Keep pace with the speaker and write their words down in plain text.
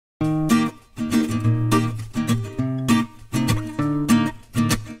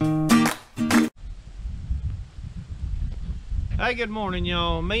Hey, good morning,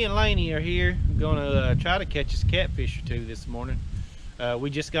 y'all. Me and Laney are here. Gonna try to catch us a catfish or two this morning. We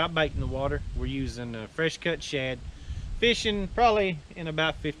just got bait in the water. We're using fresh cut shad, fishing probably in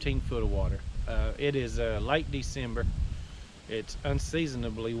about 15 foot of water. It is late December. It's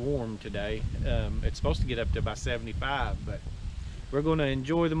unseasonably warm today. It's supposed to get up to about 75, but we're gonna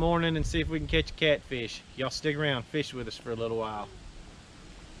enjoy the morning and see if we can catch a catfish. Y'all stick around, fish with us for a little while.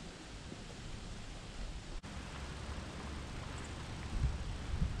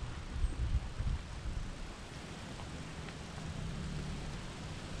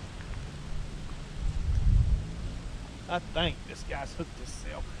 I think this guy's hooked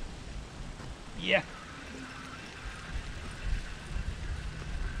himself. Yeah.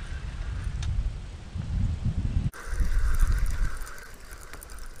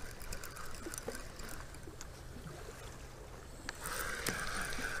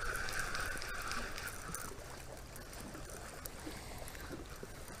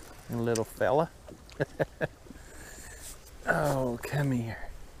 Little fella. Oh, come here.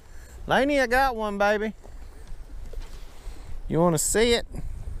 Laney, I got one, baby. You want to see it?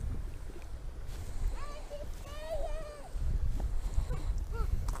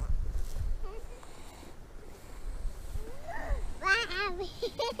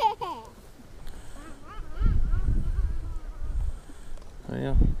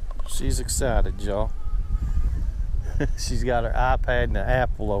 Well, she's excited, y'all. She's got her iPad and an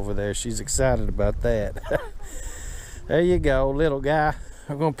apple over there. She's excited about that. There you go, little guy.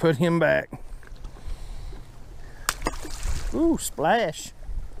 I'm gonna put him back. Ooh, splash.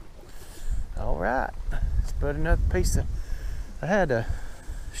 All right, let's put another piece of, I had a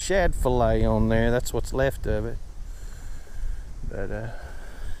shad fillet on there. That's what's left of it. But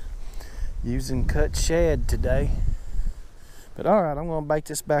using cut shad today. But all right, I'm gonna bait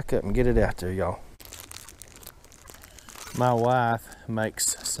this back up and get it out there, y'all. My wife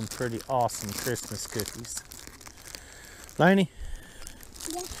makes some pretty awesome Christmas cookies. Laney?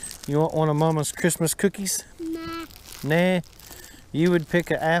 Yes. You want one of Mama's Christmas cookies? Nah. Nah? You would pick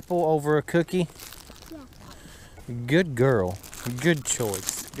an apple over a cookie? Yeah. Good girl. Good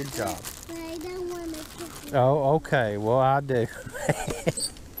choice. Good job. But I don't want a cookie. Oh, okay. Well, I do.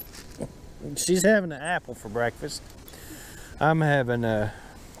 She's having an apple for breakfast. I'm having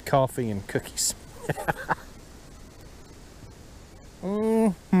coffee and cookies.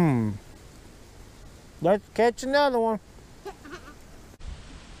 Let's catch another one.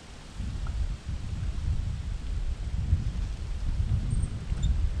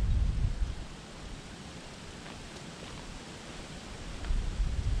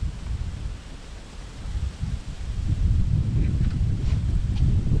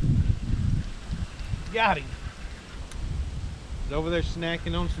 Got him. He's over there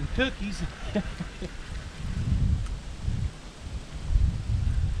snacking on some cookies.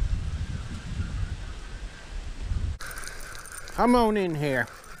 Come on in here.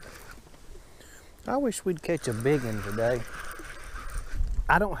 I wish we'd catch a big one today.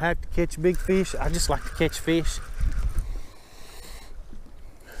 I don't have to catch big fish. I just like to catch fish.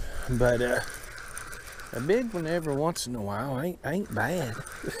 But a big one every once in a while ain't bad.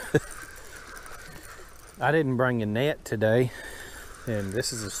 I didn't bring a net today, and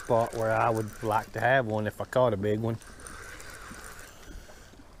this is a spot where I would like to have one if I caught a big one.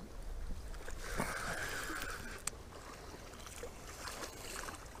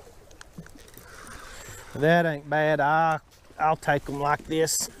 That ain't bad. I'll take them like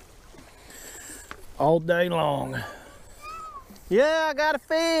this all day long. Yeah, I got a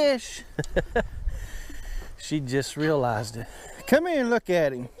fish. She just realized it. Come here and look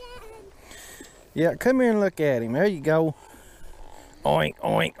at him. Yeah, come here and look at him. There you go. Oink,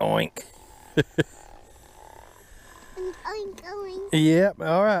 oink, oink. Oink, oink. Yep,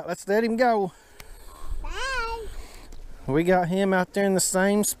 all right, let's let him go. Bye. We got him out there in the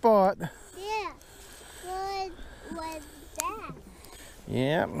same spot. Yeah. What was that?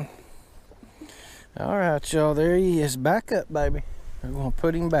 Yep. All right, y'all, there he is. Back up, baby. We're gonna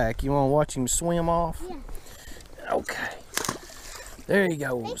put him back. You wanna watch him swim off? Yeah. Okay. There he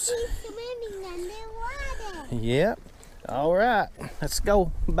goes. Yep. All right. Let's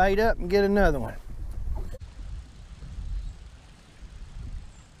go bait up and get another one.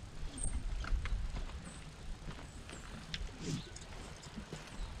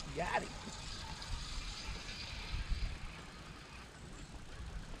 Got it.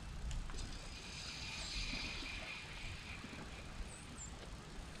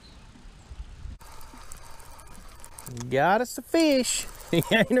 Got us a fish. He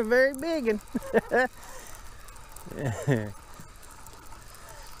ain't a very big one.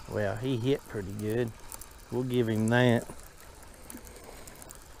 Well, he hit pretty good. We'll give him that.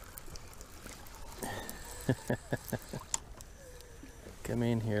 Come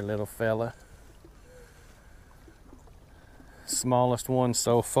in here, little fella. Smallest one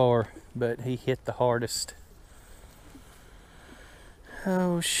so far, but he hit the hardest.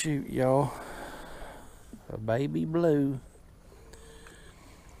 Oh shoot, y'all. A baby blue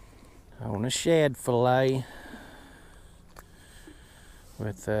on a shad fillet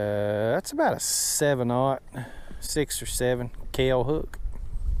with that's about a 7/0, 6 or 7 Kale hook.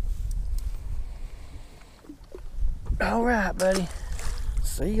 All right, buddy.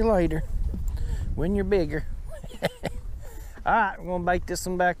 See you later when you're bigger. All right, we're gonna bait this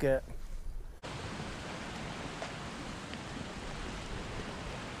one back up.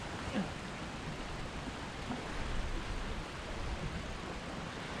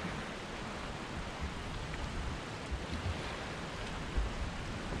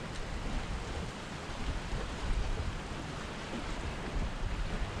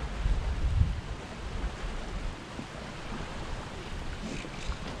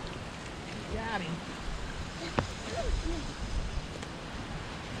 Got him.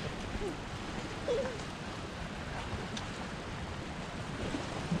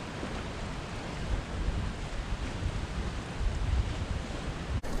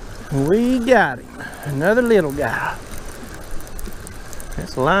 We got him. Another little guy.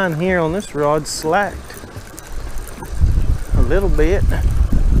 This line here on this rod's slacked a little bit.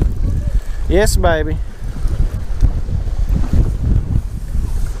 Yes, baby.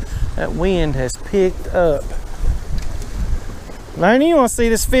 That wind has picked up. Laney, you want to see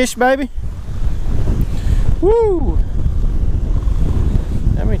this fish, baby? Woo!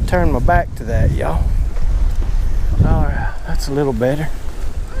 Let me turn my back to that, y'all. All right, that's a little better.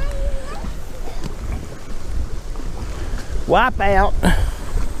 Wipe out.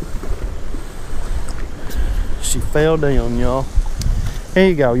 She fell down, y'all. Here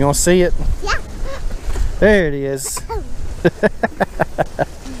you go. You want to see it? Yeah. There it is.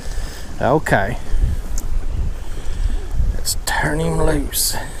 Okay. Let's turn him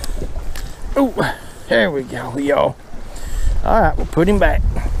loose. Oh, there we go, y'all. All right, we'll put him back.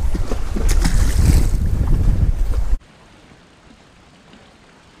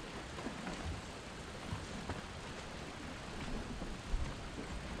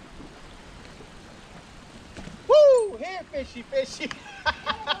 Woo! Here, fishy, fishy.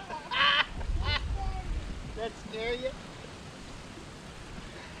 That scare you?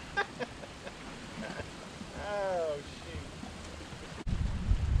 Oh, shoot.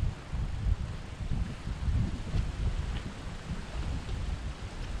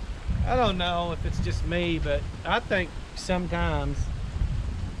 I don't know if it's just me, but I think sometimes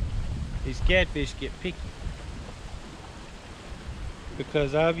these catfish get picky.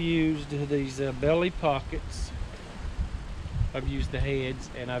 Because I've used these belly pockets, I've used the heads,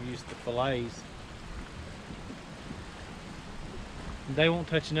 and I've used the fillets. They won't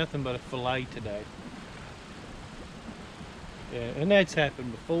touch nothing but a fillet today. Yeah, and that's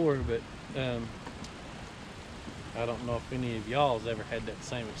happened before, but I don't know if any of y'all's ever had that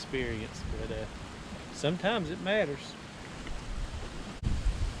same experience, but sometimes it matters.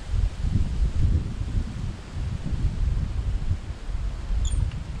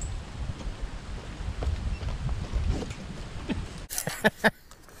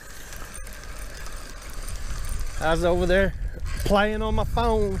 I was over there playing on my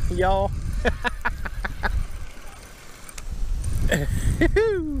phone, y'all.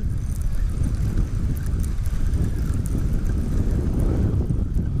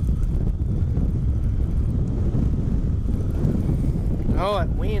 Oh, that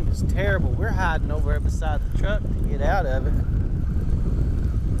wind is terrible. We're hiding over there beside the truck to get out of it.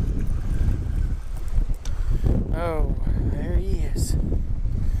 Oh, there he is.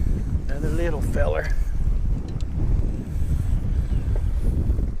 Another little feller.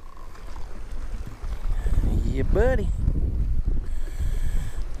 Yeah, buddy.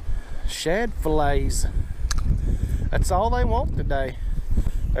 Shad fillets. That's all they want today.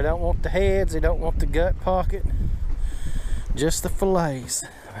 They don't want the heads, they don't want the gut pocket. Just the fillets.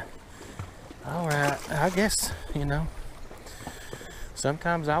 Alright, I guess, you know,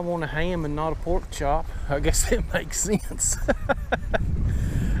 sometimes I want a ham and not a pork chop. I guess it makes sense.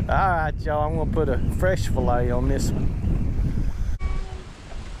 Alright, y'all, I'm gonna put a fresh fillet on this one.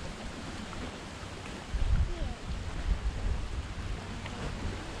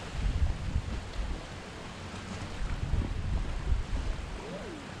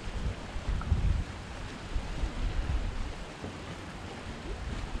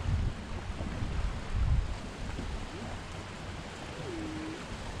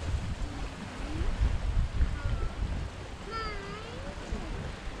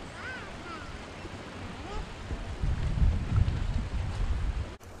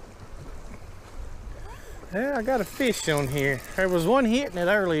 Yeah, I got a fish on here. There was one hitting it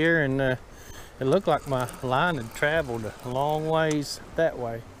earlier, and it looked like my line had traveled a long ways that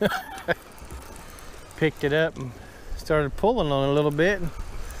way. Picked it up and started pulling on it a little bit, and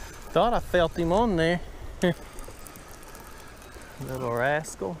thought I felt him on there. Little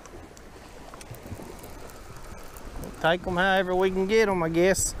rascal. We'll take them however we can get them, I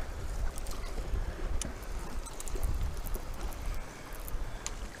guess.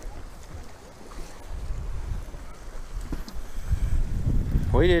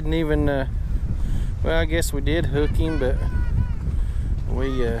 We didn't even, well, I guess we did hook him, but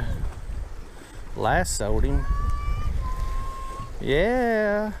we lassoed him.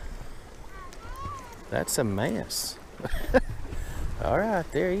 Yeah, that's a mess. All right,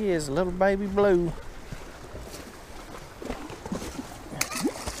 there he is, little baby blue.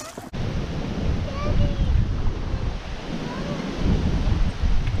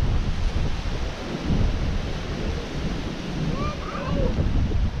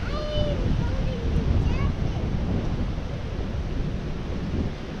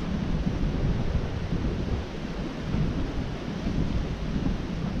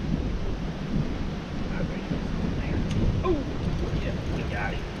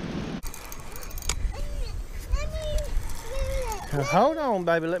 Hold on,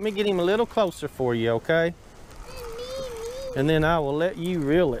 baby. Let me get him a little closer for you, okay? And then I will let you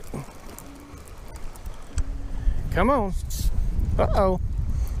reel it. Come on. Uh-oh.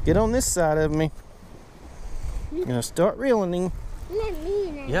 Get on this side of me. I'm gonna start reeling him.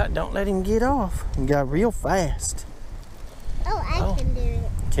 Yeah, don't let him get off. He got real fast. I can do it.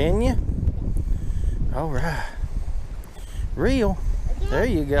 Can you? All right. Reel. Okay. There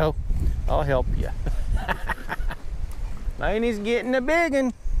you go. I'll help you. Lainey's getting a big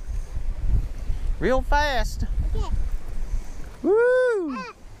one. Real fast. Okay. Woo!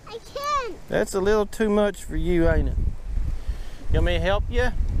 I can't. That's a little too much for you, ain't it? You want me to help you?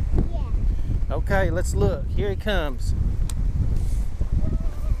 Yeah. Okay, let's look. Here he comes.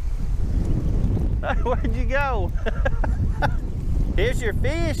 Where'd you go? Here's your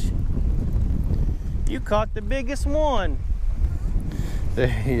fish. You caught the biggest one. There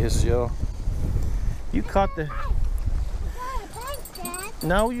he is, y'all. You caught the...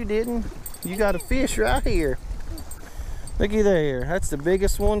 No, you didn't. You got a fish right here. Looky there. That's the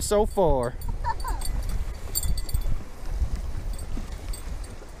biggest one so far.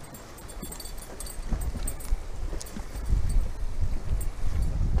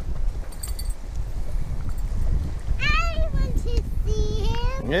 I want to see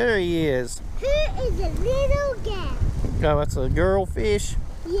him. There he is. Who is a little guy? Oh, that's a girl fish?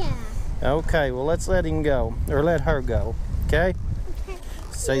 Yeah. Okay, well, let's let him go. Or let her go. Okay?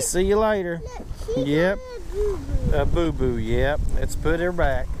 Say see you later. Look, yep. A boo-boo. A boo-boo, yep. Let's put her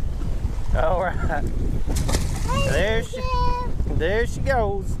back. All right. There she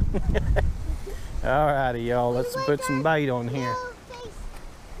goes. All righty, y'all. Let's put some bait on here.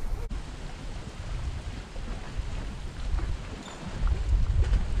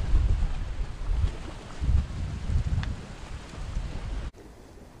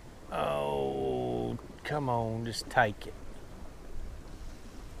 Oh, come on, just take it.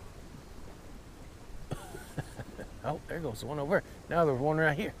 Oh, there goes one over. Now there's one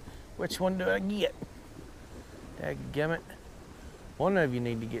right here. Which one do I get? Dadgummit. One of you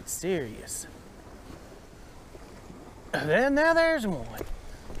need to get serious. Then now there's one.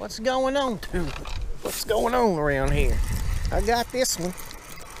 What's going on, too? What's going on around here? I got this one.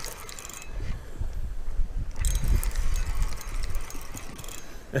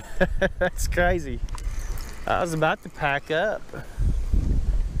 That's crazy. I was about to pack up.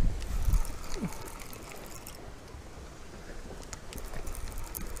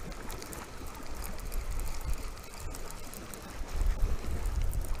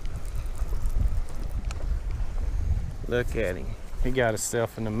 Look at him. He got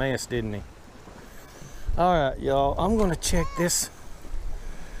himself in a mess, didn't he? All right, y'all. I'm gonna check this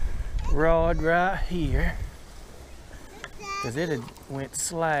rod right here because it had went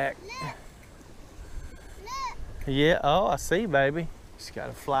slack. Yeah. Oh, I see, baby. She's got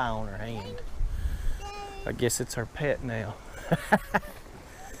a fly on her hand. I guess it's her pet now.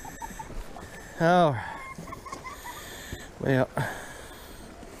 All right. Well,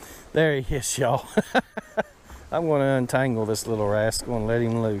 there he is, y'all. I'm going to untangle this little rascal and let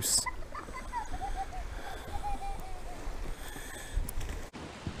him loose.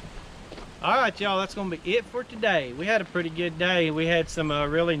 All right, y'all, that's going to be it for today. We had a pretty good day. We had some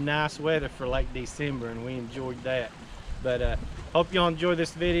really nice weather for late December, and we enjoyed that. But hope y'all enjoyed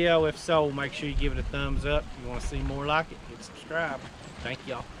this video. If so, make sure you give it a thumbs up. If you want to see more like it, hit subscribe. Thank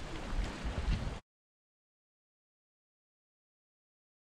y'all.